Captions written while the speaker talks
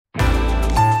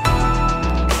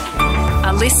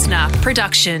listener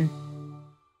production.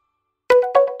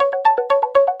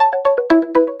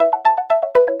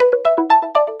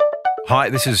 Hi,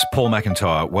 this is Paul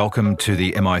McIntyre. Welcome to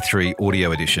the MI3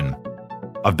 Audio Edition.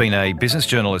 I've been a business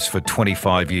journalist for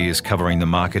 25 years covering the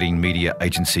marketing, media,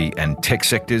 agency and tech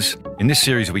sectors. In this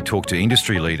series, we talk to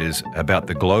industry leaders about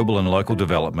the global and local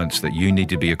developments that you need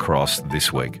to be across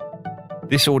this week.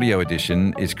 This audio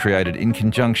edition is created in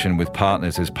conjunction with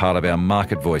partners as part of our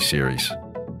Market Voice series.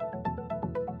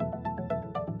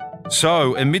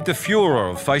 So, amid the furor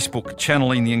of Facebook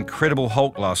channeling the Incredible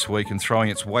Hulk last week and throwing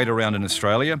its weight around in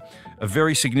Australia, a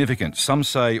very significant, some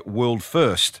say world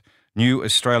first, new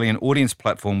Australian audience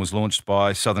platform was launched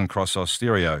by Southern Cross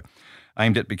Austereo,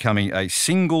 aimed at becoming a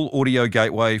single audio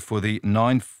gateway for the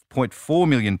 9.4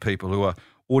 million people who are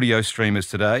audio streamers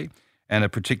today and are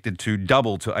predicted to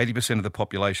double to 80% of the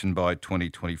population by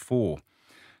 2024.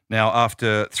 Now,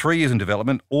 after 3 years in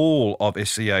development, all of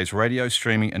SCA's radio,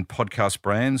 streaming and podcast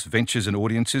brands, ventures and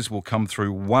audiences will come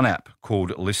through one app called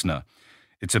LiSTNR.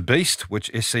 It's a beast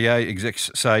which SCA execs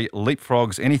say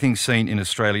leapfrogs anything seen in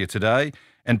Australia today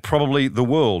and probably the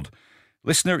world.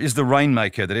 LiSTNR is the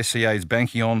rainmaker that SCA is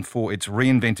banking on for its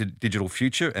reinvented digital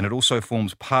future, and it also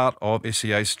forms part of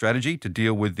SCA's strategy to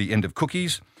deal with the end of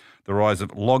cookies, the rise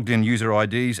of logged-in user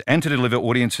IDs, and to deliver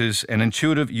audiences an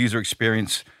intuitive user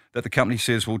experience that the company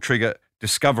says will trigger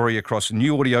discovery across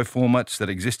new audio formats that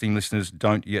existing listeners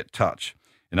don't yet touch.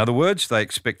 In other words, they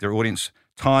expect their audience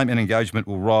time and engagement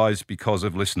will rise because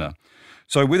of LiSTNR.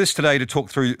 So with us today to talk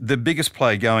through the biggest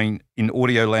play going in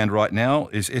audio land right now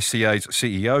is SCA's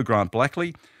CEO, Grant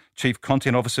Blackley, Chief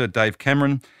Content Officer, Dave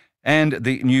Cameron, and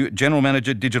the new General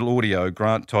Manager, Digital Audio,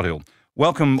 Grant Tothill.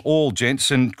 Welcome all,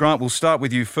 gents. And Grant, we'll start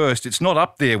with you first. It's not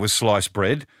up there with sliced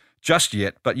bread just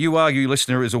yet, but you argue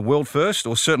LiSTNR is a world first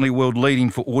or certainly world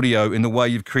leading for audio in the way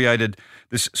you've created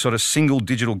this sort of single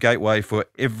digital gateway for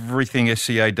everything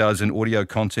SCA does in audio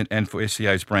content and for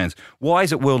SCA's brands. Why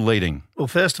is it world leading? Well,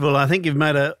 first of all, I think you've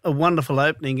made a wonderful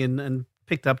opening and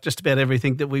picked up just about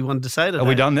everything that we wanted to say today. Are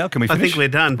we done now? Can we finish? I think we're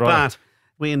done, right. But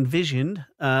we envisioned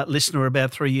LiSTNR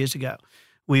about 3 years ago.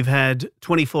 We've had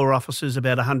 24 offices,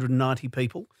 about 190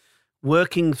 people,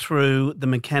 working through the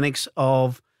mechanics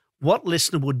of what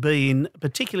LiSTNR would be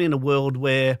particularly in a world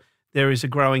where there is a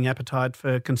growing appetite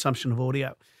for consumption of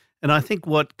audio. And I think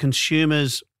what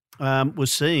consumers were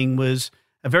seeing was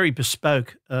a very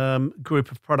bespoke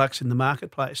group of products in the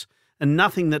marketplace and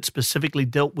nothing that specifically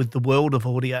dealt with the world of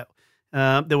audio.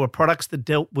 There were products that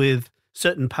dealt with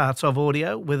certain parts of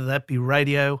audio, whether that be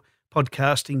radio,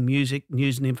 podcasting, music,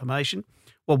 news and information.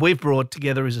 What we've brought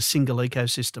together is a single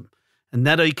ecosystem. And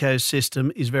that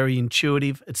ecosystem is very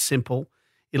intuitive, it's simple.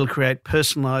 It'll create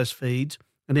personalised feeds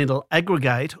and it'll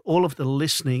aggregate all of the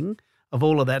listening of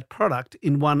all of that product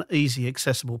in one easy,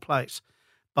 accessible place.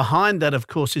 Behind that, of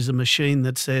course, is a machine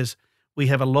that says we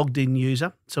have a logged-in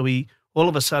user. So we all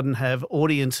of a sudden have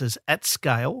audiences at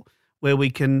scale where we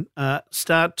can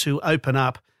start to open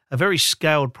up a very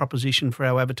scaled proposition for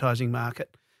our advertising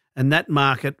market. And that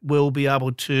market will be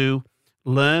able to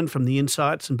learn from the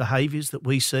insights and behaviours that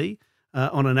we see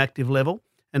on an active level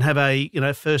and have a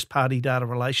first-party data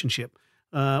relationship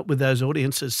with those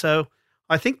audiences. So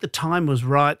I think the time was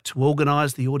right to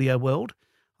organise the audio world.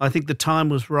 I think the time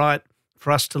was right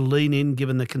for us to lean in,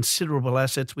 given the considerable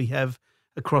assets we have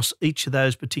across each of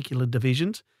those particular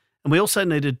divisions. And we also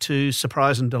needed to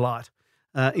surprise and delight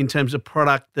in terms of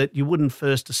product that you wouldn't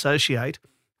first associate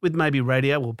with maybe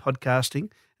radio or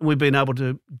podcasting, and we've been able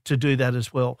to do that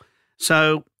as well.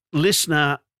 So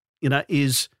LiSTNR,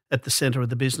 is at the centre of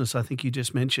the business, I think you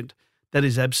just mentioned. That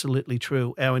is absolutely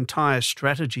true. Our entire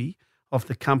strategy of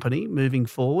the company moving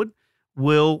forward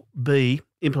will be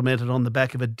implemented on the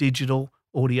back of a digital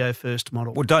audio-first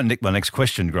model. Well, don't nick my next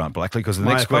question, Grant Blackley, because the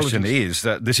next question is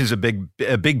that this is a big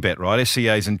bet, right?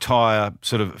 SCA's entire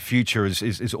sort of future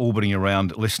is orbiting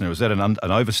around LiSTNR. Is that an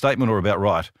overstatement or about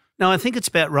right? No, I think it's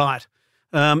about right.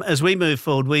 As we move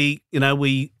forward, we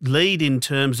lead in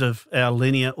terms of our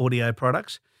linear audio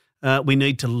products. We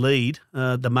need to lead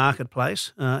the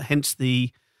marketplace, hence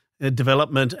the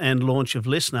development and launch of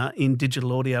LiSTNR in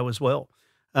digital audio as well.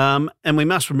 And we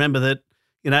must remember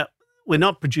that, we're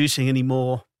not producing any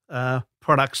more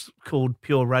products called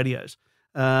pure radios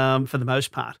for the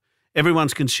most part.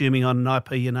 Everyone's consuming on an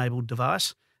IP-enabled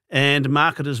device, and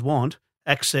marketers want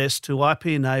access to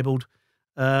IP-enabled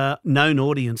known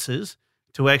audiences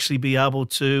to actually be able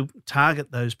to target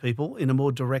those people in a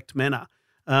more direct manner.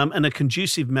 And a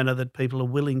conducive manner that people are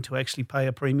willing to actually pay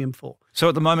a premium for. So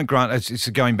at the moment, Grant, it's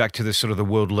going back to the sort of the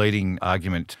world-leading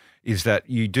argument, is that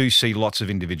you do see lots of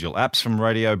individual apps from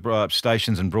radio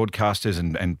stations and broadcasters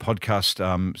and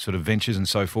podcast sort of ventures and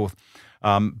so forth.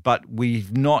 but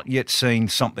we've not yet seen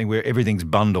something where everything's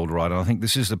bundled, right? And I think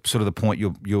this is sort of the point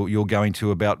you're going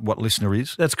to about what Listener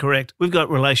is. That's correct. We've got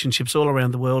relationships all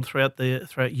around the world, throughout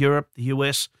Europe, the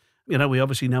US. We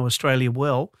obviously know Australia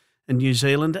well, and New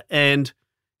Zealand. And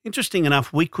interesting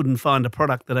enough, we couldn't find a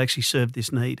product that actually served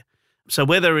this need. So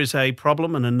where there is a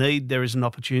problem and a need, there is an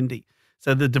opportunity.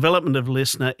 So the development of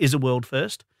Listener is a world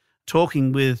first.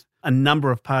 Talking with a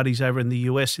number of parties over in the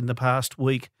US in the past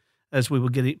week as we were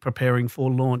preparing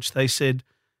for launch, they said,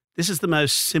 this is the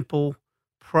most simple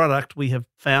product we have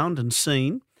found and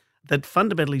seen that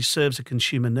fundamentally serves a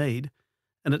consumer need.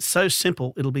 And it's so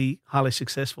simple, it'll be highly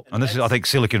successful. And this is, I think,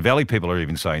 Silicon Valley people are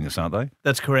even saying this, aren't they?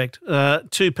 That's correct.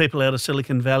 2 people out of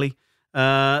Silicon Valley,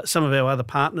 some of our other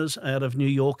partners out of New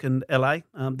York and LA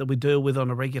that we deal with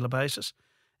on a regular basis.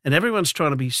 And everyone's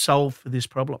trying to be solved for this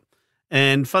problem.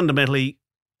 And fundamentally,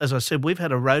 as I said, we've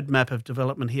had a roadmap of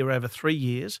development here over 3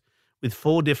 years with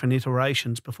 4 different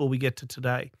iterations before we get to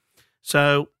today.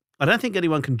 So I don't think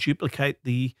anyone can duplicate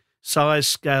the size,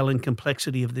 scale and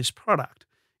complexity of this product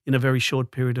in a very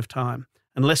short period of time,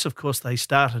 unless, of course, they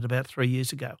started about 3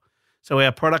 years ago. So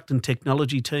our product and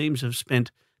technology teams have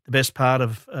spent the best part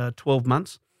of 12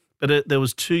 months, but there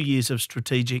was 2 years of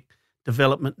strategic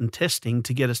development and testing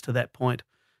to get us to that point.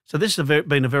 So this has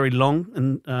been a very long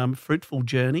and fruitful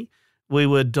journey. We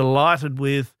were delighted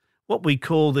with what we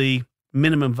call the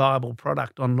minimum viable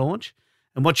product on launch,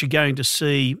 and what you're going to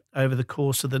see over the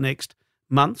course of the next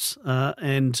months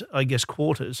and I guess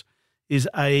quarters is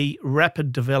a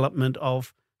rapid development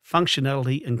of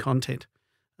functionality and content.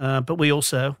 But we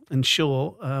also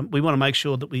ensure, we want to make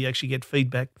sure that we actually get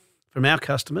feedback from our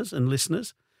customers and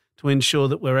listeners to ensure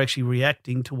that we're actually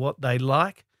reacting to what they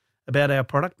like about our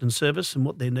product and service and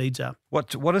what their needs are.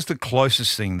 What is the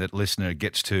closest thing that Listener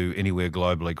gets to anywhere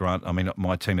globally, Grant? I mean,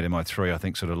 my team at MI3, I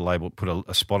think, sort of put a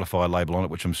Spotify label on it,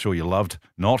 which I'm sure you loved,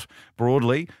 not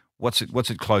broadly. What's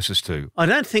it closest to? I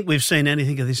don't think we've seen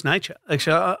anything of this nature.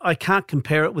 Actually, I can't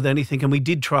compare it with anything, and we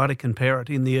did try to compare it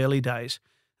in the early days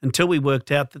until we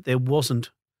worked out that there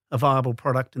wasn't a viable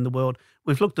product in the world.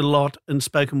 We've looked a lot and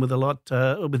spoken with a lot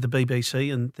with the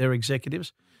BBC and their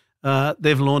executives.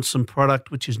 They've launched some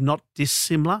product which is not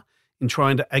dissimilar in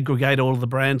trying to aggregate all of the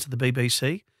brands of the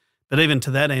BBC. But even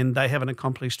to that end, they haven't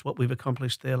accomplished what we've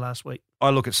accomplished there last week. I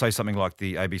look at, say, something like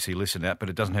the ABC Listen app, but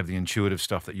it doesn't have the intuitive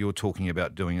stuff that you're talking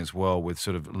about doing as well with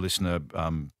sort of listener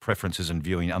preferences and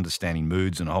viewing, understanding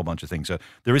moods and a whole bunch of things. So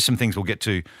there is some things we'll get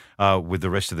to with the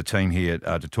rest of the team here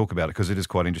to talk about it because it is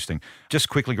quite interesting. Just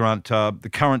quickly, Grant, the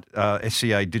current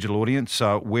SCA digital audience,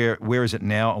 where is it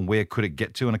now and where could it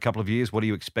get to in a couple of years? What are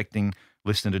you expecting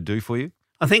Listener to do for you?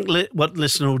 I think what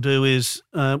Listener will do is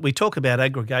we talk about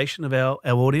aggregation of our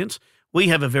audience. We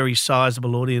have a very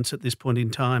sizable audience at this point in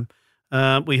time.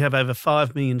 We have over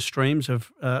 5 million streams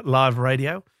of live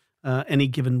radio any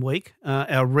given week.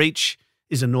 Our reach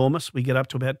is enormous. We get up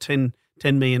to about 10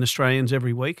 million Australians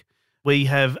every week. We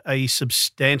have a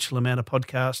substantial amount of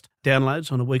podcast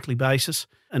downloads on a weekly basis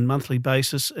and monthly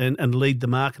basis and lead the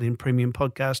market in premium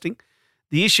podcasting.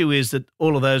 The issue is that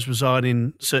all of those reside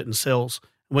in certain cells.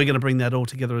 We're going to bring that all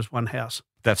together as one house.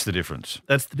 That's the difference.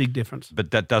 That's the big difference.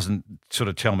 But that doesn't sort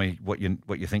of tell me what you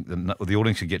think the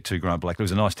audience should get to, Grant Blackley. It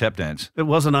was a nice tap dance. It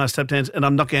was a nice tap dance, and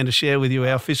I'm not going to share with you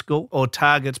our fiscal or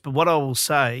targets, but what I will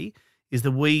say is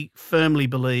that we firmly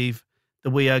believe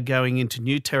that we are going into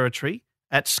new territory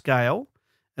at scale,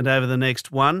 and over the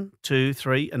next 1, 2,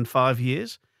 3, and 5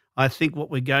 years, I think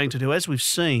what we're going to do, as we've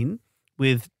seen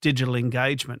with digital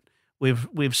engagement,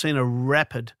 we've seen a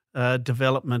rapid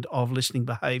development of listening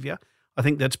behaviour. I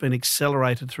think that's been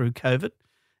accelerated through COVID.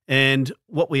 And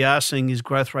what we are seeing is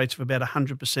growth rates of about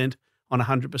 100% on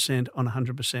 100% on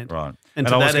 100%. Right. And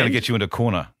I was going to get you into a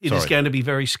corner. It is going to be a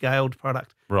very scaled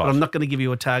product. Right. But I'm not going to give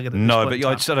you a target. No, but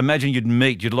I'd sort of imagine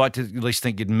you'd like to at least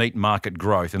think you'd meet market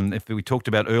growth. And if we talked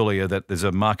about earlier that there's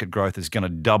a market growth that's going to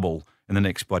double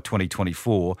by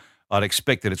 2024, I'd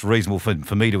expect that it's reasonable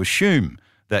for me to assume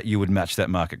that you would match that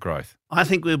market growth. I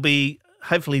think we'll be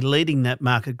hopefully leading that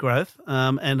market growth,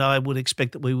 and I would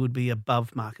expect that we would be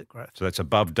above market growth. So that's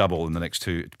above double in the next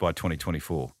by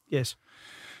 2024. Yes.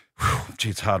 Whew, gee,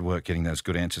 it's hard work getting those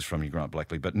good answers from you, Grant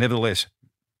Blackley. But nevertheless,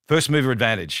 first mover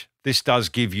advantage. This does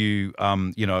give you,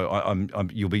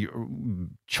 you'll be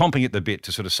chomping at the bit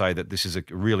to sort of say that this is a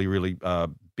really, really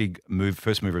big move,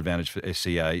 first mover advantage for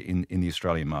SCA in the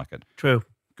Australian market. True.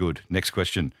 Good. Next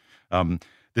question.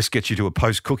 This gets you to a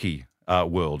post-cookie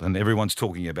world, and everyone's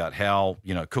talking about how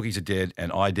cookies are dead,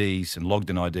 and IDs and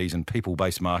logged-in IDs and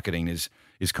people-based marketing is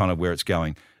kind of where it's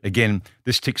going. Again,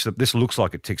 this looks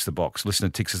like it ticks the box. Listener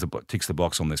ticks the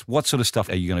box on this. What sort of stuff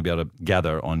are you going to be able to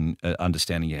gather on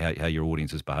understanding how your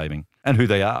audience is behaving? And who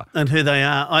they are.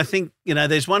 I think,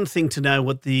 there's one thing to know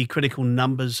what the critical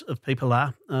numbers of people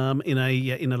are in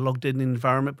a logged-in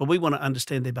environment, but we want to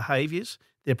understand their behaviours,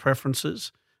 their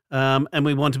preferences, and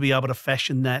we want to be able to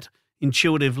fashion that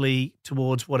intuitively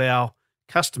towards what our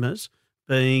customers,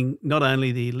 being not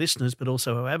only the listeners but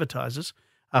also our advertisers,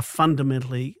 are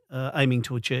fundamentally aiming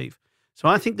to achieve. So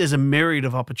I think there's a myriad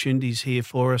of opportunities here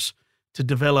for us to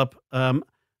develop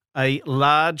a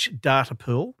large data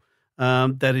pool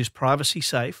that is privacy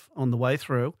safe on the way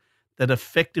through, that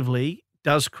effectively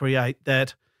does create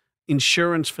that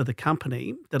insurance for the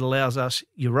company that allows us,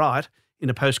 you're right, in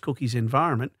a post-cookies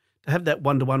environment, to have that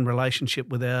one-to-one relationship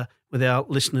with our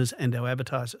listeners and our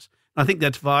advertisers. And I think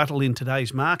that's vital in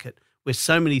today's market where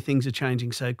so many things are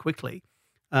changing so quickly.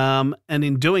 And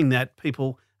in doing that,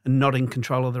 people are not in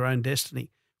control of their own destiny.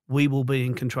 We will be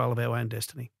in control of our own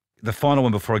destiny. The final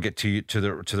one before I get to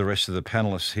the rest of the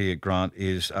panellists here, Grant,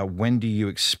 is when do you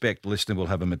expect LiSTNR will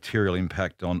have a material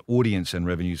impact on audience and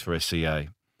revenues for SCA?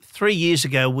 3 years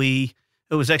ago, it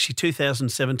was actually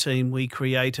 2017, we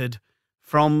created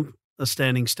from a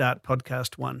standing start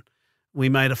Podcast One. We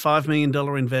made a $5 million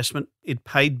investment. It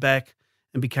paid back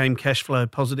and became cash flow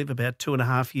positive about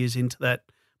 2.5 years into that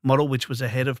model, which was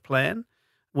ahead of plan.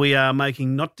 We are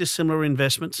making not dissimilar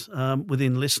investments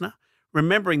within LiSTNR.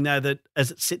 Remembering, though, that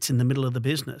as it sits in the middle of the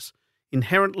business,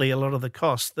 inherently a lot of the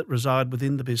costs that reside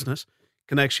within the business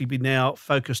can actually be now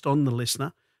focused on the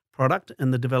LiSTNR product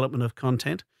and the development of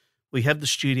content. We have the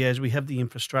studios, we have the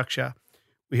infrastructure,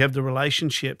 we have the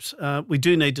relationships. We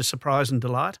do need to surprise and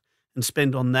delight and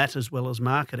spend on that as well as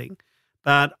marketing.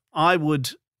 But I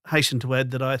would hasten to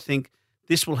add that I think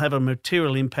this will have a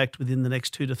material impact within the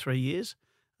next 2 to 3 years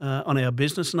on our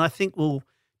business. And I think we'll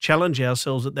challenge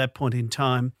ourselves at that point in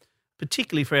time,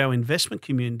 particularly for our investment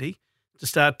community, to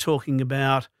start talking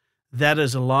about that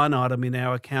as a line item in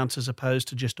our accounts as opposed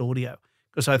to just audio,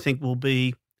 because I think we'll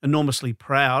be enormously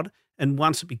proud. And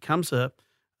once it becomes a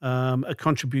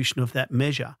contribution of that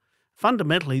measure,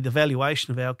 fundamentally the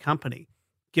valuation of our company,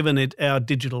 given our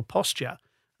digital posture,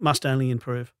 must only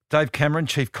improve. Dave Cameron,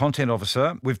 Chief Content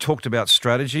Officer. We've talked about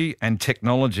strategy and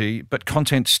technology, but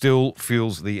content still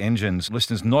fuels the engines.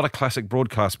 LiSTNR's not a classic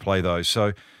broadcast play, though.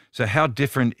 So how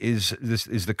different is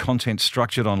the content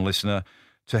structured on LiSTNR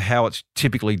to how it's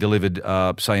typically delivered,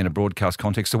 say, in a broadcast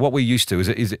context? So what we're used to,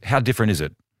 is it how different is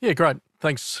it? Yeah, great.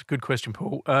 Thanks. Good question,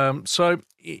 Paul. So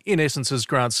in essence, as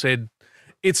Grant said,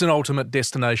 it's an ultimate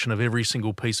destination of every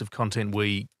single piece of content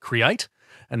we create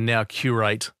and now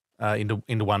curate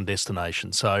into one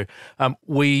destination. So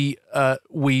we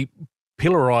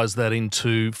pillarize that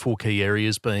into 4 key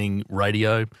areas, being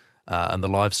radio and the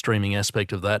live streaming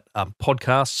aspect of that,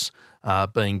 podcasts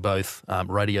being both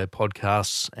radio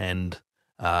podcasts and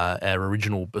our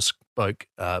original bespoke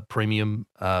premium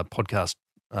podcast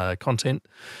content,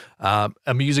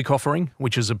 a music offering,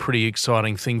 which is a pretty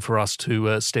exciting thing for us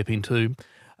to step into,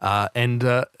 and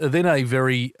then a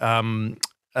very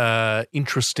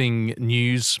interesting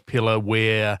news pillar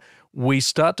where we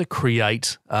start to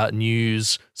create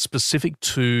news specific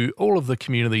to all of the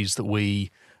communities that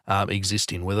we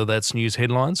exist in, whether that's news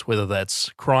headlines, whether that's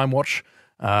Crime Watch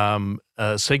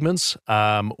segments,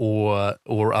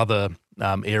 or other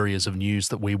areas of news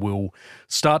that we will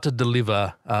start to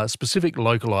deliver specific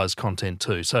localized content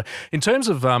to. So in terms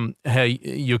of how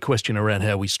your question around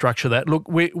how we structure that, look,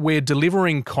 we're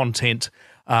delivering content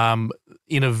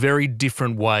in a very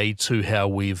different way to how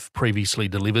we've previously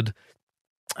delivered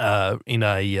from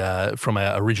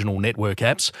our original network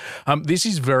apps. This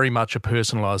is very much a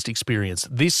personalised experience.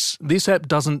 This app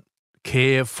doesn't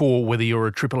care for whether you're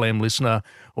a Triple M listener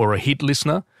or a Hit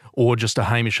listener or just a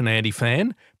Hamish and Andy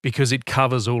fan, because it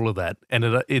covers all of that, and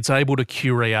it's able to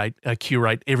curate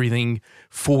everything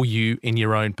for you in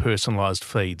your own personalised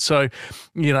feed. So,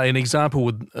 an example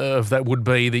of that would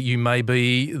be that you may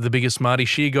be the biggest Marty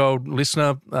Sheargold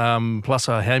listener, plus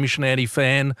a Hamish and Andy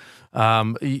fan.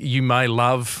 You may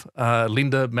love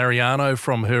Linda Mariano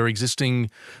from her existing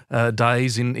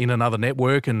days in another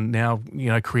network, and now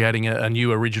creating a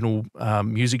new original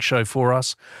music show for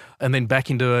us, and then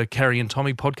back into a Carrie and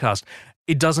Tommy podcast.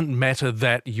 It doesn't matter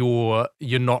that you're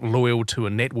not loyal to a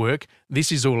network.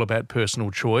 This is all about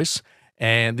personal choice,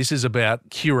 and this is about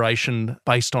curation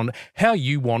based on how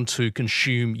you want to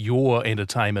consume your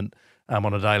entertainment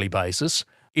on a daily basis.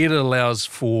 It allows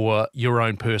for your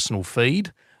own personal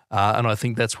feed, and I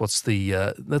think that's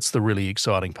the really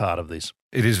exciting part of this.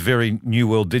 It is very new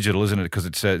world digital, isn't it? Because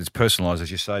it's personalised,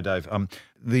 as you say, Dave.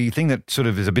 The thing that sort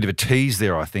of is a bit of a tease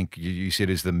there, I think you said,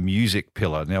 is the music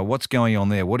pillar. Now, what's going on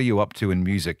there? What are you up to in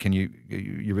music?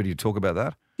 You ready to talk about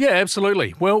that? Yeah,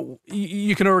 absolutely. Well,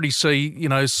 you can already see,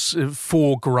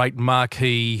 4 great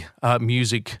marquee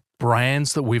music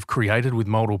brands that we've created with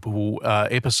multiple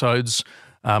episodes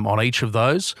on each of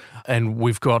those. And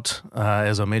we've got,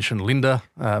 as I mentioned, Linda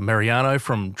Mariano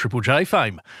from Triple J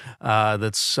fame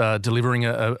that's delivering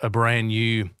a brand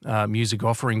new music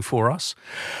offering for us.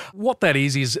 What that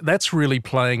is that's really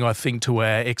playing, I think, to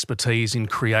our expertise in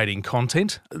creating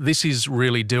content. This is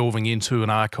really delving into an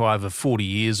archive of 40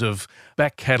 years of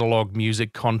back catalogue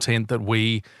music content that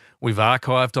we've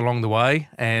archived along the way,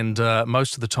 and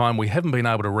most of the time we haven't been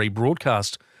able to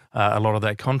rebroadcast a lot of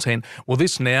that content. Well,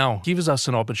 this now gives us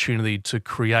an opportunity to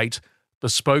create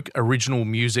bespoke original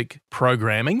music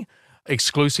programming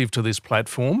exclusive to this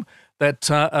platform that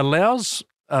allows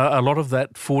a lot of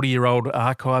that 40-year-old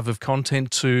archive of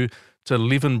content to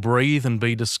live and breathe and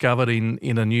be discovered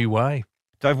in a new way.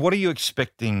 Dave, what are you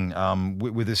expecting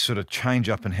with this sort of change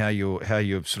up in how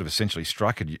you've sort of essentially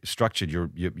structured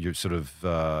your sort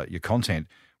of your content?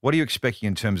 What are you expecting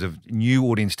in terms of new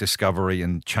audience discovery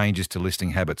and changes to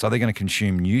listening habits? Are they going to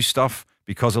consume new stuff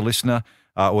because a listener,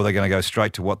 or are they going to go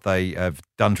straight to what they have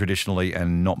done traditionally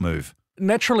and not move?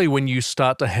 Naturally, when you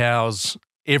start to house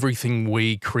everything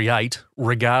we create,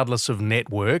 regardless of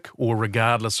network or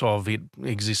regardless of it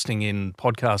existing in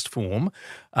podcast form,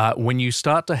 when you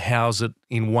start to house it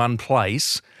in one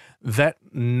place, that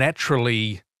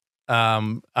naturally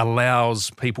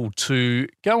allows people to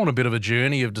go on a bit of a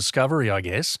journey of discovery, I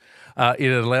guess. It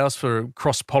allows for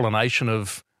cross-pollination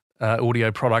of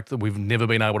audio product that we've never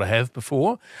been able to have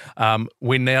before.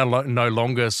 We're now no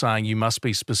longer saying you must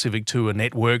be specific to a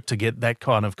network to get that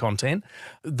kind of content.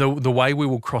 The way we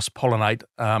will cross-pollinate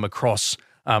across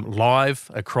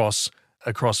live, across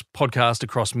podcast,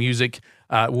 across music,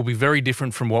 will be very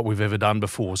different from what we've ever done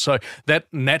before. So that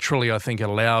naturally, I think,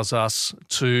 allows us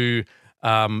to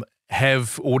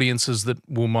have audiences that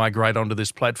will migrate onto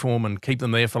this platform and keep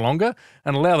them there for longer,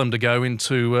 and allow them to go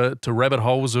into to rabbit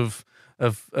holes of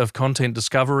content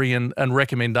discovery and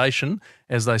recommendation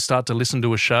as they start to listen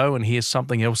to a show and hear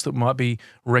something else that might be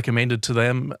recommended to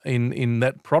them in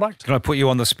that product. Can I put you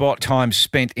on the spot? Time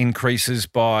spent increases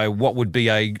by what would be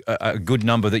a good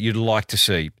number that you'd like to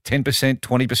see? 10%,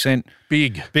 20%?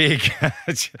 Big. Big.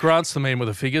 Grant's the man with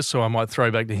the figures, so I might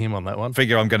throw back to him on that one.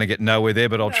 Figure I'm going to get nowhere there,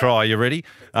 but I'll try. You ready?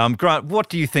 Grant, what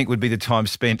do you think would be the time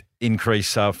spent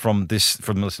increase from this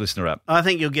listener app? I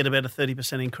think you'll get about a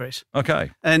 30% increase.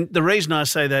 Okay. And the reason I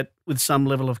say that with some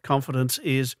level of confidence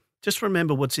is just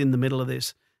remember what's in the middle of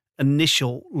this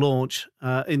initial launch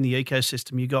in the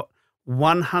ecosystem. You got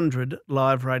 100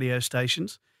 live radio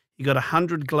stations. You got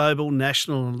 100 global,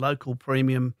 national, and local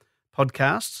premium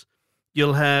podcasts.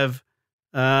 You'll have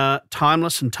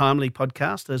timeless and timely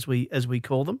podcasts, as we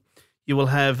call them. You will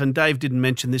have, and Dave didn't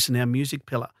mention this in our music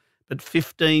pillar, but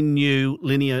 15 new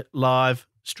linear live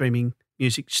streaming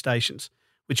music stations,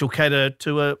 which will cater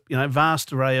to a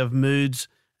vast array of moods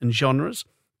and genres.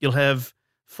 You'll have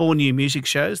 4 new music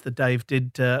shows that Dave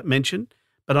did mention,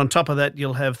 but on top of that,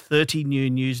 you'll have 30 new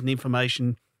news and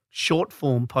information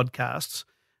short-form podcasts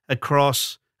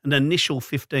across an initial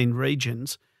 15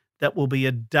 regions that will be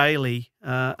a daily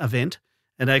event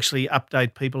and actually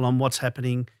update people on what's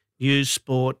happening, news,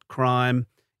 sport, crime,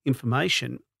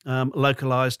 information,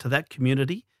 localised to that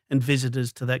community and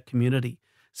visitors to that community.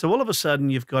 So all of a sudden,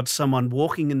 you've got someone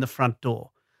walking in the front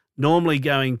door, normally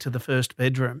going to the first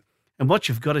bedroom, and what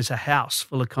you've got is a house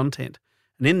full of content.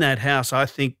 And in that house, I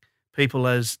think people,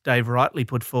 as Dave rightly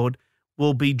put forward,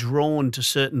 will be drawn to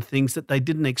certain things that they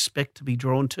didn't expect to be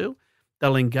drawn to.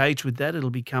 They'll engage with that. It'll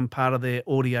become part of their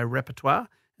audio repertoire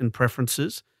and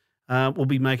preferences. We'll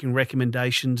be making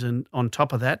recommendations and on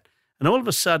top of that. And all of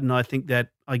a sudden, I think that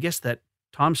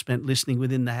time spent listening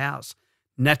within the house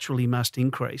naturally must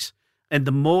increase. And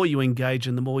the more you engage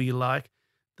and the more you like,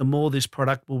 the more this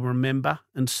product will remember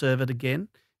and serve it again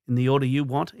in the order you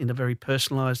want in a very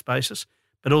personalised basis,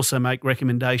 but also make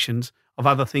recommendations of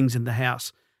other things in the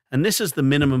house. And this is the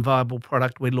minimum viable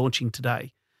product we're launching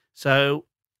today. So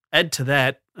add to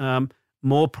that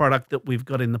more product that we've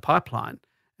got in the pipeline.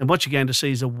 And what you're going to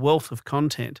see is a wealth of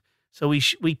content. So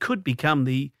we could become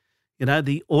the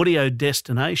audio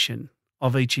destination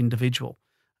of each individual.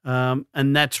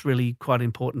 And that's really quite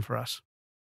important for us.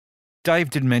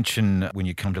 Dave did mention when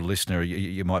you come to listener,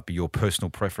 you might be your personal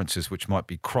preferences, which might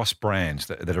be cross brands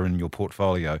that are in your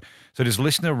portfolio. So does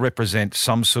listener represent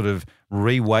some sort of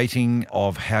reweighting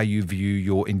of how you view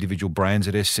your individual brands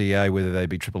at SCA, whether they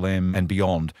be Triple M and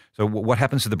beyond? So what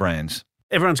happens to the brands?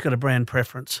 Everyone's got a brand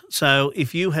preference. So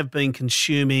if you have been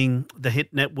consuming the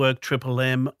Hit Network, Triple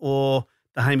M, or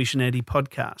the Hamish and Andy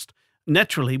podcast,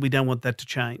 naturally we don't want that to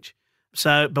change.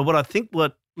 So, but what I think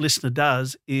what Listener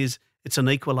does is it's an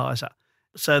equaliser.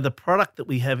 So the product that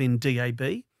we have in DAB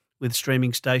with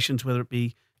streaming stations, whether it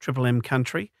be Triple M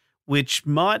Country, which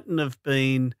mightn't have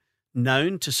been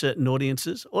known to certain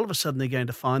audiences, all of a sudden they're going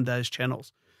to find those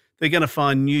channels. They're going to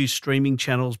find new streaming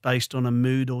channels based on a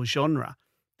mood or genre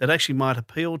that actually might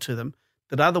appeal to them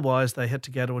that otherwise they had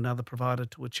to go to another provider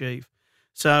to achieve.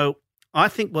 So I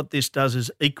think what this does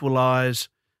is equalise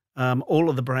all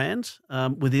of the brands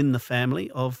within the family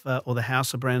of or the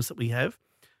house of brands that we have.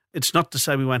 It's not to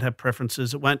say we won't have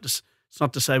preferences. It's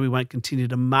not to say we won't continue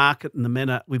to market in the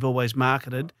manner we've always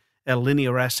marketed our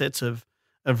linear assets of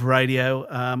radio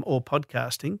or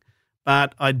podcasting.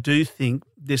 But I do think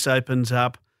this opens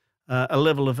up a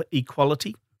level of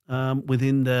equality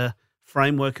within the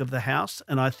framework of the house,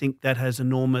 and I think that has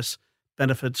enormous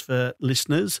benefits for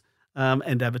listeners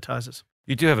and advertisers.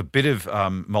 You do have a bit of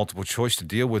multiple choice to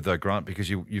deal with, though, Grant, because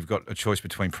you've got a choice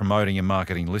between promoting and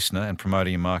marketing listener and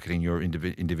promoting and marketing your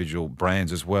individual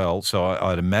brands as well. So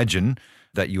I'd imagine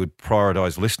that you would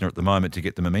prioritise listener at the moment to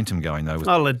get the momentum going, though.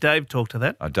 I'll let Dave talk to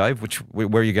that. Dave,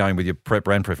 where are you going with your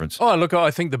brand preference? Oh, look,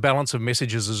 I think the balance of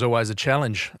messages is always a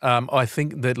challenge. I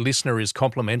think that listener is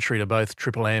complementary to both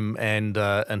Triple M and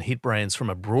Hit brands from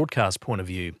a broadcast point of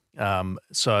view.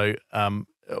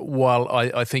 While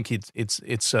I think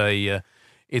it's a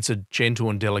gentle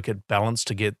and delicate balance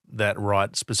to get that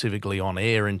right specifically on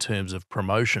air in terms of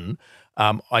promotion,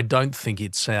 I don't think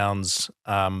it sounds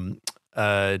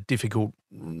difficult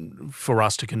for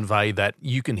us to convey that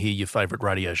you can hear your favourite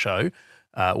radio show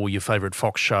or your favourite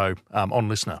Fox show on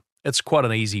Listener. It's quite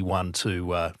an easy one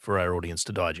for our audience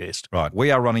to digest. Right.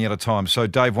 We are running out of time. So,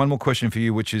 Dave, one more question for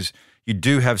you, which is you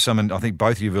do have some, and I think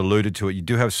both of you have alluded to it, you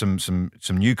do have some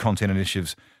new content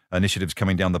initiatives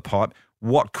coming down the pipe.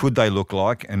 What could they look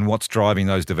like and what's driving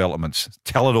those developments?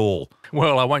 Tell it all.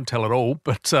 Well, I won't tell it all,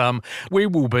 but we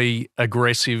will be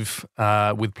aggressive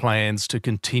with plans to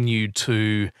continue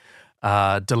to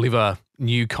deliver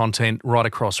new content right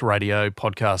across radio,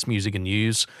 podcast, music and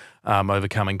news over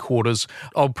coming quarters.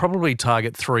 I'll probably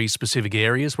target 3 specific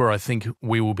areas where I think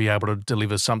we will be able to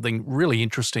deliver something really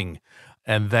interesting.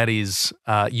 And that is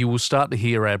you will start to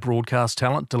hear our broadcast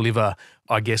talent deliver,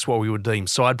 I guess, what we would deem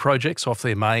side projects off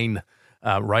their main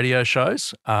radio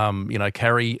shows.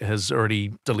 Carrie has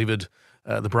already delivered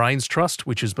the Brains Trust,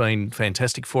 which has been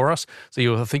fantastic for us.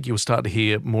 So I think you'll start to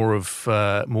hear more of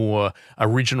more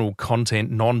original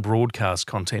content, non-broadcast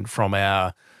content from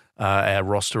our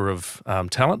roster of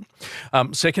talent.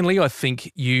 Secondly, I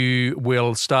think you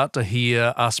will start to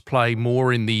hear us play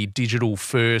more in the digital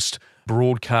first,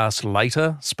 broadcast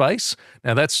later space.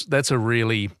 Now that's a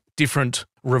really different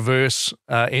reverse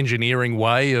engineering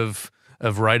way of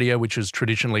radio, which is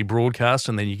traditionally broadcast,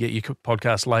 and then you get your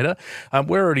podcast later.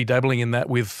 We're already dabbling in that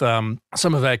with some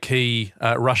of our key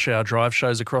rush hour drive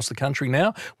shows across the country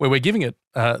now, where we're giving it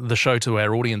the show to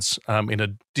our audience in a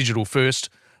digital first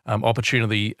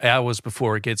opportunity hours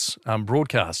before it gets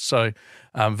broadcast. So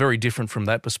very different from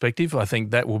that perspective. I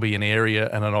think that will be an area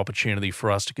and an opportunity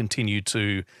for us to continue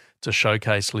to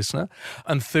showcase Listener.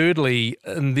 And thirdly,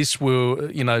 and this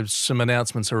will, some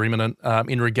announcements are imminent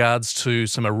in regards to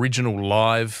some original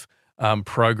live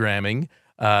programming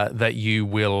that you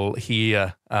will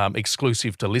hear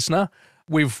exclusive to Listener.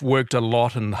 We've worked a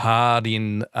lot and hard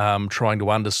in trying to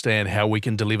understand how we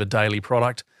can deliver daily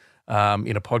product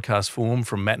in a podcast form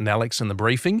from Matt and Alex and The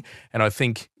Briefing. And I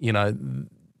think,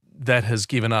 that has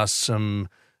given us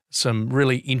some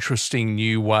really interesting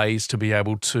new ways to be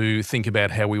able to think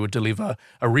about how we would deliver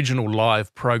original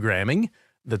live programming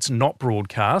that's not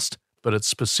broadcast, but it's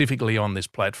specifically on this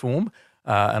platform.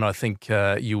 And I think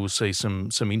you will see some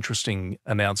interesting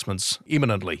announcements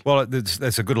imminently. Well,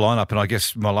 that's a good lineup. And I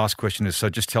guess my last question is, so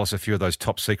just tell us a few of those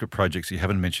top secret projects you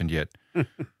haven't mentioned yet.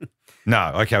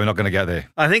 No, okay, we're not going to go there.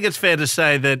 I think it's fair to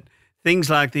say that things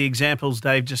like the examples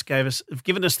Dave just gave us have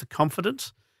given us the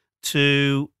confidence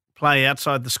to play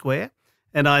outside the square.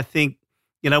 And I think,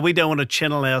 we don't want to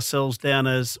channel ourselves down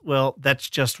as, well, that's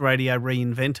just radio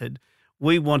reinvented.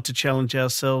 We want to challenge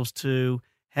ourselves to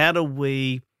how do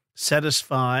we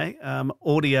satisfy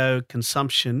audio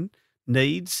consumption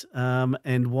needs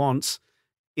and wants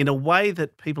in a way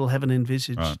that people haven't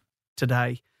envisaged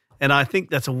today. And I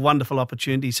think that's a wonderful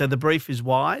opportunity. So the brief is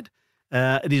wide.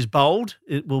 It is bold.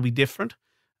 It will be different.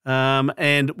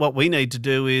 And what we need to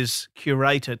do is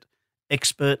curate it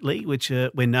expertly, which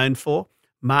we're known for,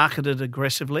 market it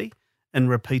aggressively, and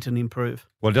repeat and improve.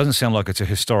 Well, it doesn't sound like it's a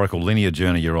historical linear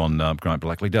journey you're on, Grant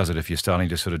Blackley, does it, if you're starting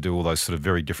to sort of do all those sort of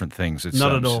very different things? It's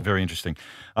not at all. It's very interesting.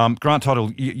 Grant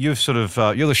Tidal, you've sort of,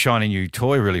 you're the shiny new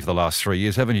toy really for the last 3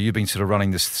 years, haven't you? You've been sort of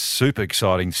running this super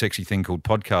exciting, sexy thing called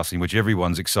podcasting, which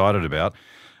everyone's excited about.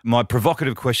 My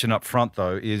provocative question up front,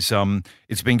 though, is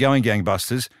it's been going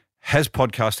gangbusters. Has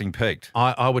podcasting peaked?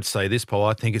 I would say this, Paul.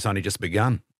 I think it's only just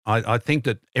begun. I think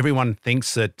that everyone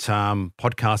thinks that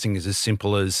podcasting is as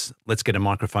simple as let's get a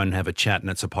microphone and have a chat and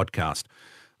it's a podcast.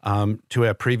 To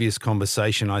our previous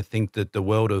conversation, I think that the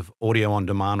world of audio on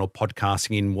demand or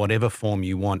podcasting in whatever form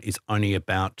you want is only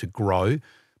about to grow,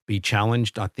 be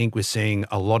challenged. I think we're seeing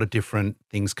a lot of different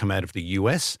things come out of the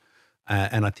US,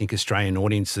 and I think Australian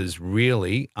audiences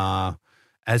really are,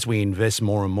 as we invest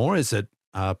more and more, as it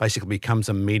basically becomes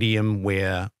a medium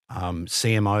where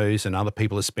CMOs and other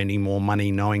people are spending more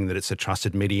money knowing that it's a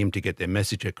trusted medium to get their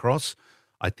message across.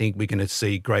 I think we're going to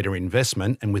see greater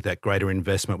investment, and with that greater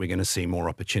investment, we're going to see more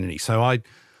opportunity. So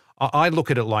I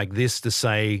look at it like this to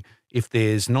say, if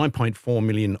there's 9.4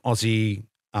 million Aussie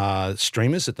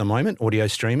streamers at the moment, audio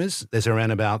streamers, there's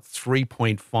around about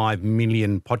 3.5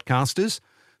 million podcasters.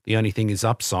 The only thing is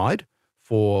upside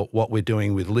for what we're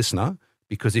doing with Listener,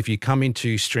 because if you come in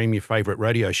to stream your favorite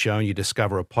radio show and you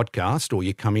discover a podcast, or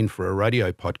you come in for a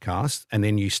radio podcast and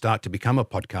then you start to become a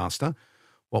podcaster,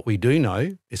 what we do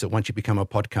know is that once you become a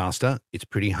podcaster, it's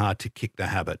pretty hard to kick the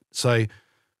habit. So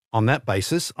on that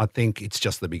basis, I think it's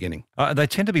just the beginning. They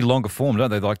tend to be longer form,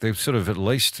 don't they? Like they're sort of at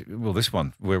least, well, this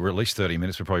one, we're at least 30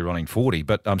 minutes, we're probably running 40,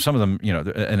 but some of them,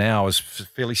 an hour is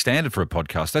fairly standard for a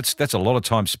podcast. That's a lot of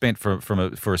time spent for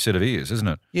a set of ears, isn't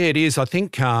it? Yeah, it is. I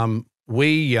think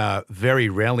we very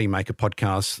rarely make a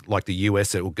podcast like the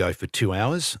US that will go for 2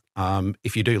 hours.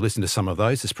 If you do listen to some of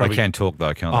those, it's probably... They can talk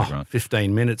though, can't they, Grant?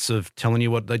 15 minutes of telling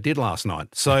you what they did last night.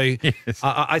 So yes.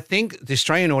 I think the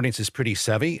Australian audience is pretty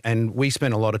savvy, and we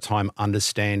spend a lot of time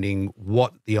understanding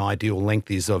what the ideal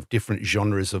length is of different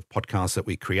genres of podcasts that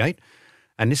we create.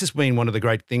 And this has been one of the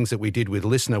great things that we did with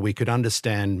Listener. We could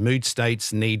understand mood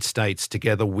states, need states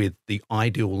together with the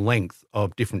ideal length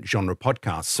of different genre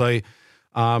podcasts. So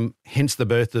hence the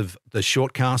birth of the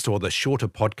shortcast or the shorter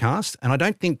podcast. And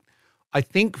I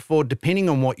think for depending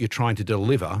on what you're trying to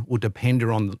deliver will depend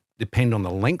on the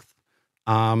length.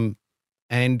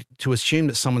 And to assume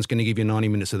that someone's going to give you 90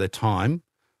 minutes of their time,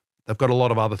 they've got a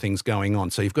lot of other things going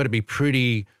on. So you've got to be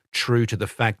pretty true to the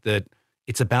fact that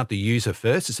it's about the user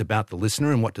first. It's about the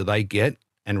listener and what do they get,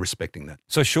 and respecting that.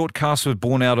 So shortcasts were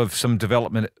born out of some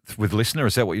development with Listener.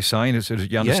 Is that what you're saying? Is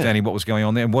you understanding what was going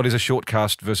on there? And what is a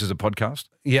shortcast versus a podcast?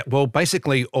 Yeah, well,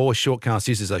 basically all a shortcast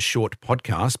is a short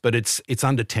podcast, but it's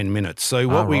under 10 minutes. So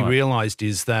what we realized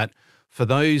is that for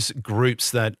those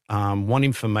groups that want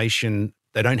information,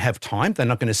 they don't have time, they're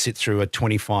not going to sit through a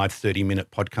 25, 30-minute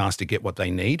podcast to get what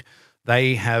they need.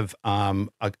 They have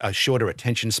a shorter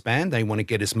attention span. They want to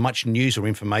get as much news or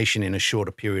information in a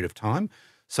shorter period of time.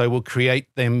 So we'll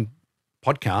create them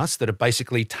podcasts that are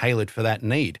basically tailored for that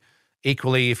need.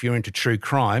 Equally, if you're into true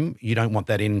crime, you don't want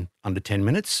that in under 10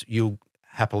 minutes. You'll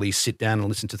happily sit down and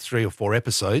listen to 3 or 4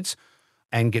 episodes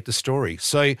and get the story.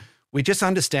 So we just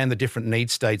understand the different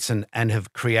need states and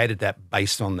have created that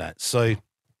based on that. So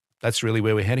that's really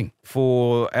where we're heading.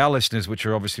 For our listeners, which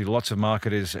are obviously lots of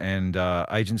marketers and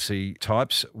agency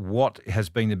types, what has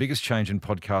been the biggest change in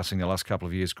podcasting the last couple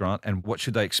of years, Grant, and what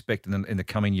should they expect in the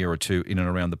coming year or two in and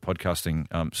around the podcasting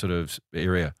sort of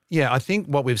area? Yeah, I think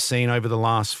what we've seen over the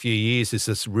last few years is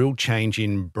this real change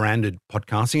in branded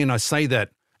podcasting. And I say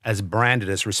that as branded,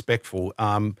 as respectful.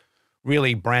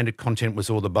 Really, branded content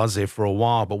was all the buzz there for a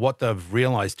while. But what they've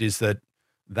realized is that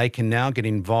they can now get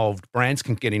involved, brands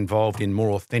can get involved in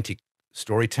more authentic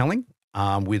storytelling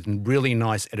with really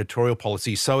nice editorial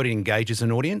policies so it engages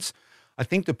an audience. I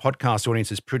think the podcast audience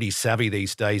is pretty savvy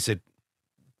these days.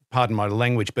 Pardon my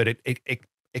language, but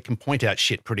it can point out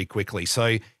shit pretty quickly.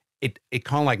 So it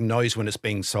kind of like knows when it's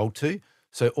being sold to.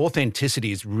 So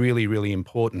authenticity is really, really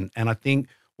important. And I think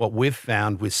what we've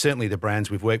found with certainly the brands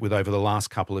we've worked with over the last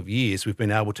couple of years, we've been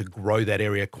able to grow that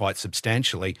area quite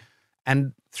substantially,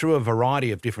 and through a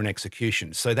variety of different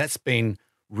executions. So that's been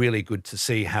really good to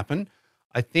see happen.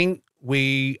 I think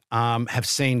we have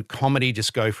seen comedy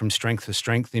just go from strength to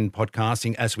strength in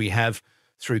podcasting as we have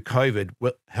through COVID,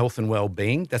 health and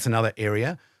well-being. That's another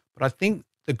area. But I think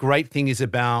the great thing is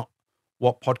about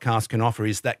what podcasts can offer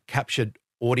is that captured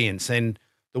audience. And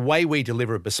the way we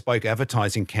deliver a bespoke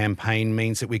advertising campaign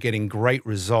means that we're getting great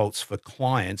results for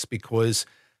clients because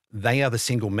they are the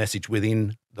single message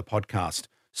within the podcast.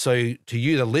 So to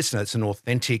you, the listener, it's an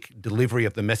authentic delivery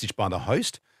of the message by the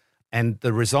host. And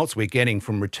the results we're getting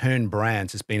from return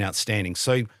brands has been outstanding.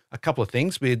 So a couple of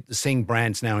things. We're seeing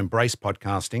brands now embrace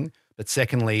podcasting. But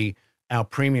secondly, our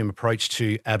premium approach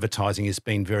to advertising has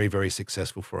been very, very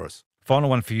successful for us. Final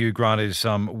one for you, Grant, is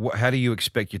how do you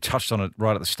expect, you touched on it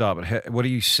right at the start, but what do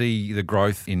you see the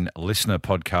growth in listener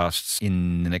podcasts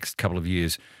in the next couple of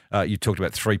years? You talked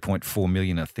about 3.4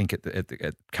 million, I think,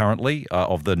 at currently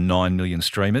of the 9 million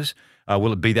streamers.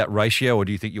 Will it be that ratio, or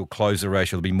do you think you'll close the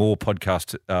ratio? There'll be more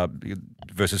podcasts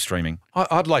versus streaming?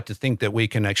 I'd like to think that we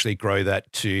can actually grow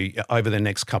that to, over the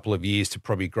next couple of years, to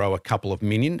probably grow a couple of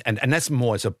million. And that's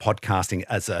more as a podcasting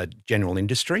as a general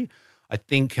industry. I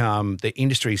think the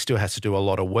industry still has to do a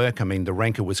lot of work. I mean, the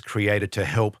Ranker was created to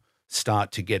help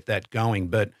start to get that going.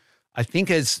 But I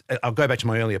think I'll go back to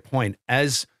my earlier point,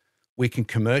 as we can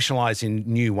commercialize in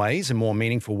new ways and more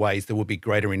meaningful ways, there will be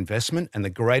greater investment. And the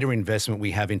greater investment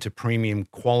we have into premium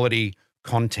quality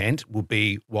content will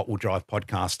be what will drive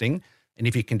podcasting. And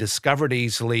if you can discover it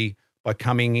easily by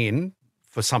coming in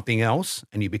for something else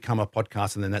and you become a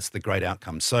podcaster, then that's the great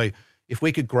outcome. So if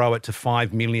we could grow it to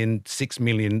 5 million, 6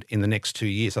 million in the next 2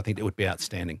 years, I think it would be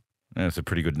outstanding. That's a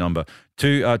pretty good number.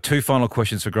 Two final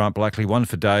questions for Grant Blackley, one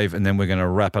for Dave, and then we're going to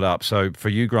wrap it up. So for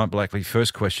you, Grant Blackley,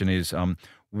 first question is,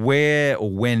 where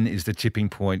or when is the tipping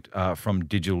point from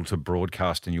digital to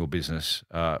broadcast in your business,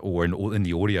 or in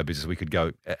the audio business? We could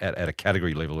go at a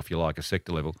category level, if you like, a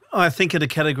sector level. I think at a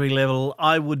category level,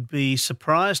 I would be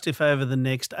surprised if over the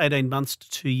next 18 months to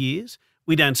 2 years,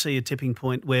 we don't see a tipping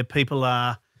point where people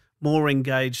are more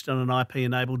engaged on an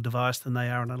IP-enabled device than they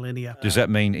are on a linear. Does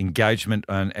that mean engagement,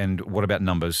 and what about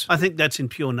numbers? I think that's in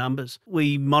pure numbers.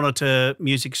 We monitor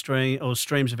music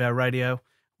streams of our radio.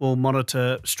 We'll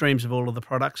monitor streams of all of the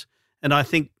products. And I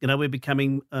think, we're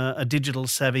becoming a digital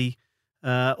savvy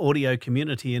audio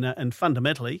community, and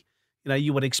fundamentally,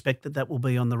 you would expect that will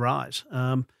be on the rise.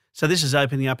 So this is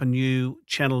opening up a new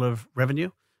channel of revenue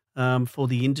for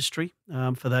the industry,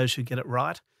 for those who get it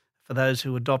right, for those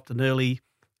who adopt an early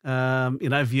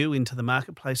view into the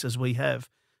marketplace as we have.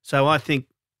 So I think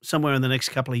somewhere in the next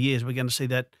couple of years, we're going to see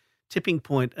that tipping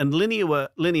point, and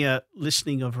linear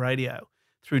listening of radio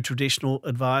through traditional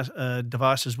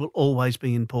devices will always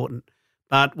be important,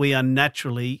 but we are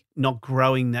naturally not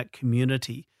growing that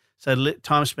community. So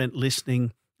time spent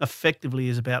listening effectively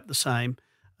is about the same.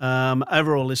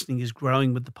 Overall listening is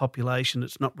growing with the population.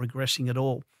 It's not regressing at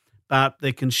all, but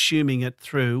they're consuming it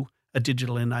through a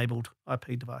digital-enabled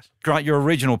IP device. Grant, you're a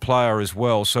regional player as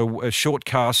well. So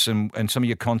shortcasts and some of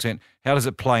your content, how does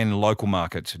it play in local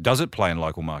markets? Does it play in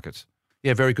local markets?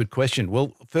 Yeah, very good question.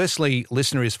 Well, firstly,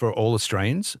 Listener is for all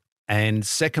Australians. And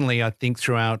secondly, I think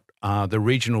throughout the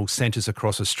regional centres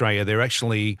across Australia, they're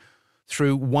actually,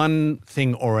 through one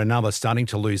thing or another, starting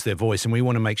to lose their voice. And we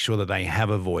want to make sure that they have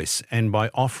a voice. And by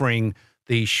offering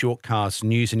these shortcast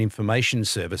news and information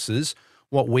services,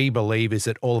 what we believe is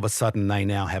that all of a sudden they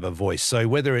now have a voice. So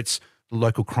whether it's the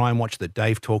local crime watch that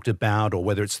Dave talked about, or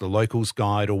whether it's the locals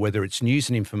guide, or whether it's news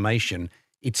and information,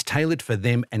 it's tailored for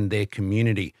them and their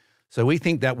community. So we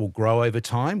think that will grow over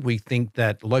time. We think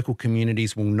that local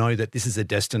communities will know that this is a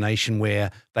destination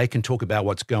where they can talk about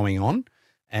what's going on.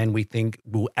 And we think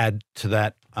we'll add to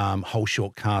that whole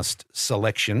shortcast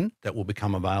selection that will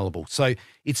become available. So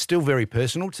it's still very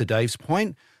personal, to Dave's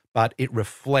point, but it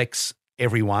reflects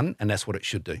everyone, and that's what it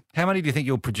should do. How many do you think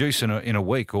you'll produce in a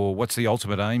week, or what's the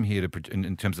ultimate aim here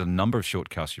in terms of the number of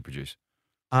shortcasts you produce?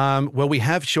 Well, we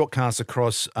have shortcasts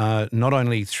across not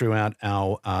only throughout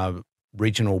our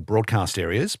regional broadcast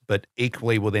areas, but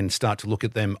equally we'll then start to look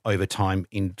at them over time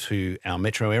into our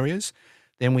metro areas.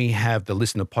 Then we have the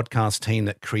Listener podcast team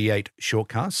that create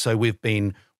shortcasts. So we've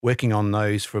been working on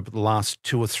those for the last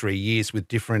 2 or 3 years with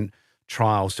different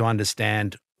trials to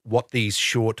understand what these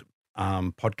short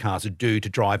podcasts do to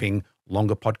driving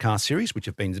longer podcast series, which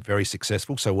have been very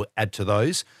successful. So we'll add to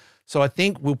those. So I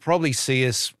think we'll probably see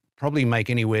us make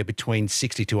anywhere between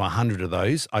 60 to 100 of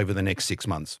those over the next 6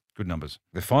 months. Good numbers.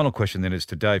 The final question then is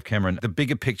to Dave Cameron. The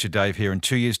bigger picture, Dave, here in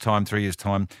 2 years' time, 3 years'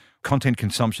 time, content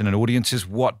consumption and audiences,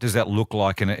 what does that look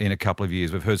like in a couple of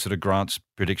years? We've heard sort of Grant's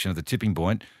prediction of the tipping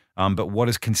point, but what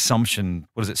is consumption?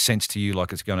 What does it sense to you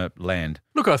like it's going to land?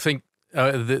 Look, I think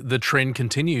the trend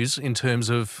continues in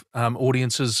terms of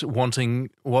audiences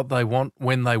wanting what they want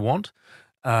when they want,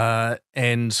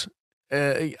 and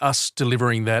us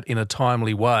delivering that in a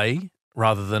timely way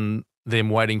rather than them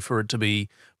waiting for it to be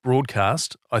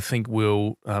broadcast. I think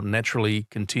will naturally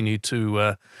continue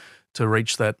to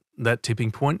reach that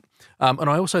tipping point, and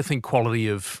I also think quality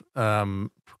of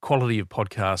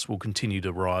podcasts will continue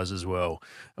to rise as well.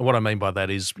 And what I mean by that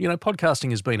is, podcasting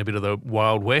has been a bit of the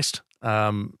Wild West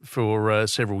for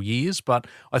several years, but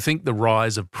I think the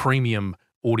rise of premium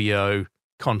audio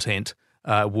content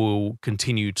will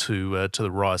continue to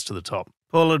rise to the top.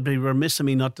 Paul, it'd be remiss of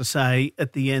me not to say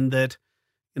at the end that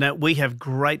we have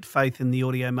great faith in the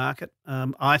audio market.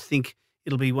 I think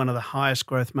it'll be one of the highest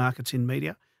growth markets in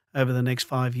media over the next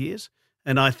 5 years.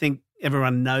 And I think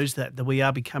everyone knows that we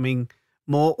are becoming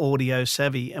more audio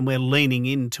savvy and we're leaning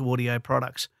into audio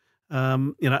products,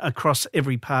 across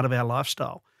every part of our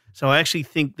lifestyle. So I actually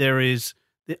think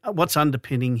what's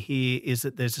underpinning here is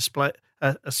that there's a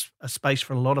space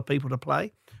for a lot of people to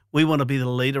play. We want to be the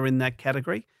leader in that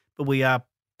category, but we are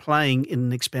playing in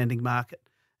an expanding market.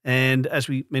 And as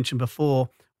we mentioned before,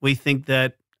 we think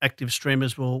that active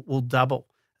streamers will double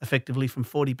effectively from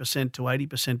 40% to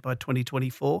 80% by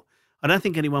 2024. I don't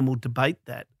think anyone will debate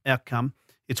that outcome.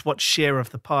 It's what share of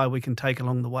the pie we can take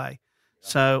along the way.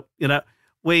 So,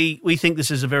 we think this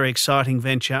is a very exciting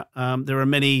venture. There are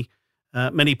many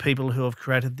people who have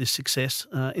created this success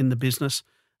in the business.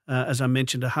 As I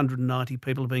mentioned, 190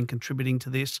 people have been contributing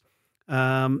to this.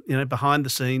 Behind the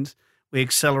scenes, we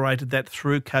accelerated that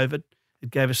through COVID. It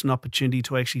gave us an opportunity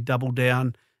to actually double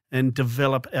down and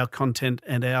develop our content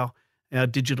and our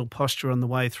digital posture on the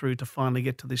way through to finally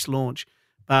get to this launch.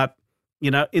 But,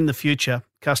 in the future,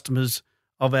 customers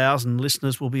of ours and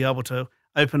listeners will be able to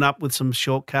open up with some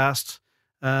shortcasts,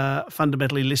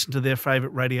 fundamentally listen to their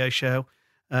favourite radio show,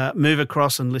 move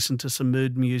across and listen to some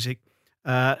mood music,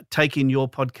 take in your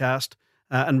podcast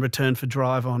and return for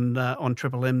drive on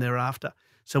Triple M thereafter.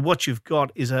 So what you've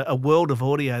got is a world of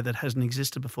audio that hasn't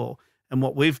existed before. And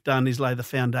what we've done is lay the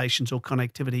foundations or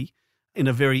connectivity in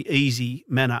a very easy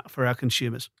manner for our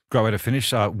consumers. Great way to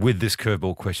finish with this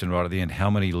curveball question right at the end. How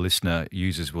many listener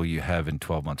users will you have in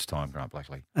 12 months' time, Grant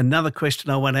Blakely? Another question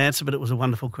I won't answer, but it was a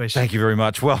wonderful question. Thank you very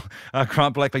much. Well,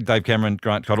 Grant Blakely, Dave Cameron,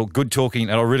 Grant Cottle, good talking,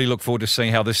 and I really look forward to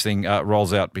seeing how this thing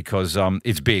rolls out because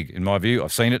it's big, in my view.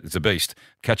 I've seen it. It's a beast.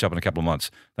 Catch up in a couple of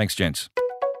months. Thanks, gents.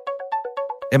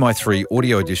 MI3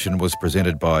 Audio Edition was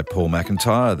presented by Paul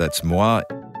McIntyre, that's moi.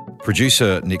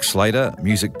 Producer Nick Slater,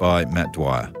 music by Matt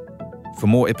Dwyer. For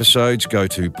more episodes, go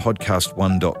to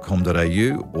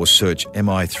podcast1.com.au or search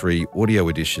MI3 Audio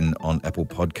Edition on Apple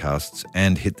Podcasts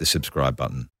and hit the subscribe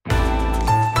button.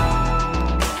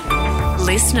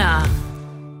 Listener.